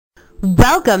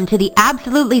Welcome to the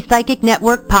Absolutely Psychic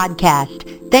Network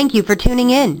podcast. Thank you for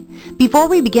tuning in. Before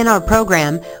we begin our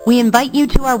program, we invite you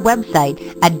to our website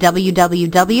at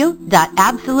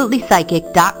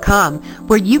www.absolutelypsychic.com,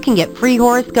 where you can get free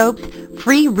horoscopes,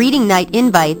 free reading night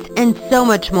invites, and so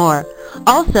much more.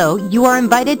 Also, you are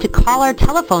invited to call our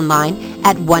telephone line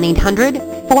at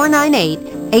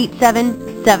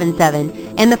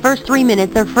 1-800-498-8777, and the first 3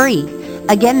 minutes are free.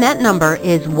 Again, that number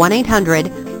is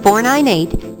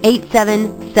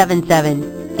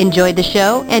 1-800-498-8777. Enjoy the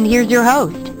show, and here's your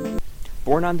host.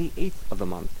 Born on the 8th of the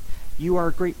month, you are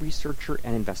a great researcher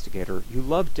and investigator. You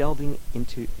love delving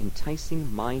into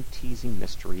enticing, mind-teasing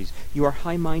mysteries. You are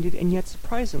high-minded and yet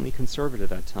surprisingly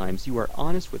conservative at times. You are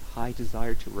honest with high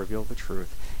desire to reveal the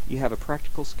truth. You have a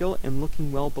practical skill in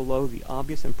looking well below the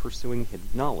obvious and pursuing hidden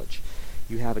knowledge.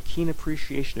 You have a keen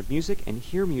appreciation of music and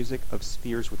hear music of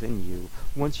spheres within you.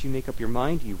 Once you make up your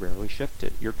mind, you rarely shift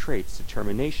it. Your traits: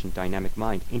 determination, dynamic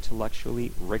mind,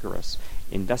 intellectually rigorous,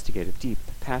 investigative, deep,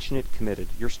 passionate, committed.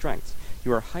 Your strengths: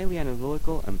 you are highly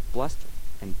analytical and blessed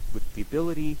and with the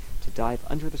ability to dive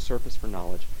under the surface for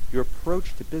knowledge. Your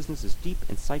approach to business is deep,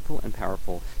 insightful, and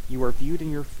powerful. You are viewed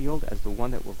in your field as the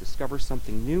one that will discover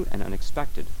something new and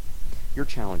unexpected. Your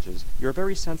challenges: you are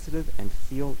very sensitive and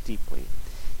feel deeply,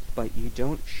 but you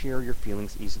don't share your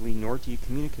feelings easily, nor do you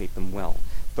communicate them well.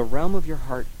 The realm of your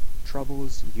heart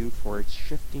troubles you for its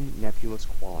shifting, nebulous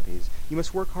qualities. You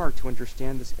must work hard to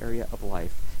understand this area of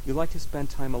life. You like to spend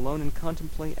time alone and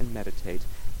contemplate and meditate,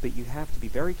 but you have to be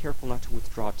very careful not to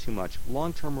withdraw too much.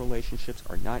 Long-term relationships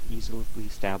are not easily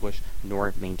established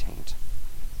nor maintained.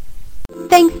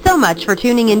 Thanks so much for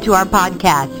tuning into our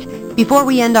podcast. Before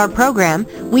we end our program,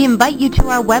 we invite you to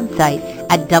our website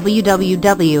at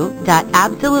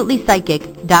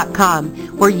www.absolutelypsychic.com,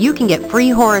 where you can get free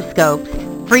horoscopes,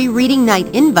 free reading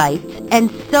night invites, and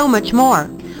so much more.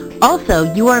 Also,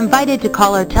 you are invited to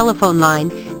call our telephone line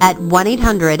at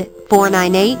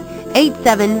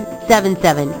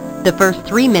 1-800-498-8777. The first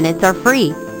 3 minutes are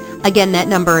free. Again, that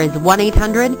number is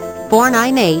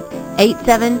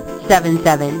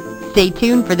 1-800-498-8777. Stay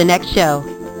tuned for the next show.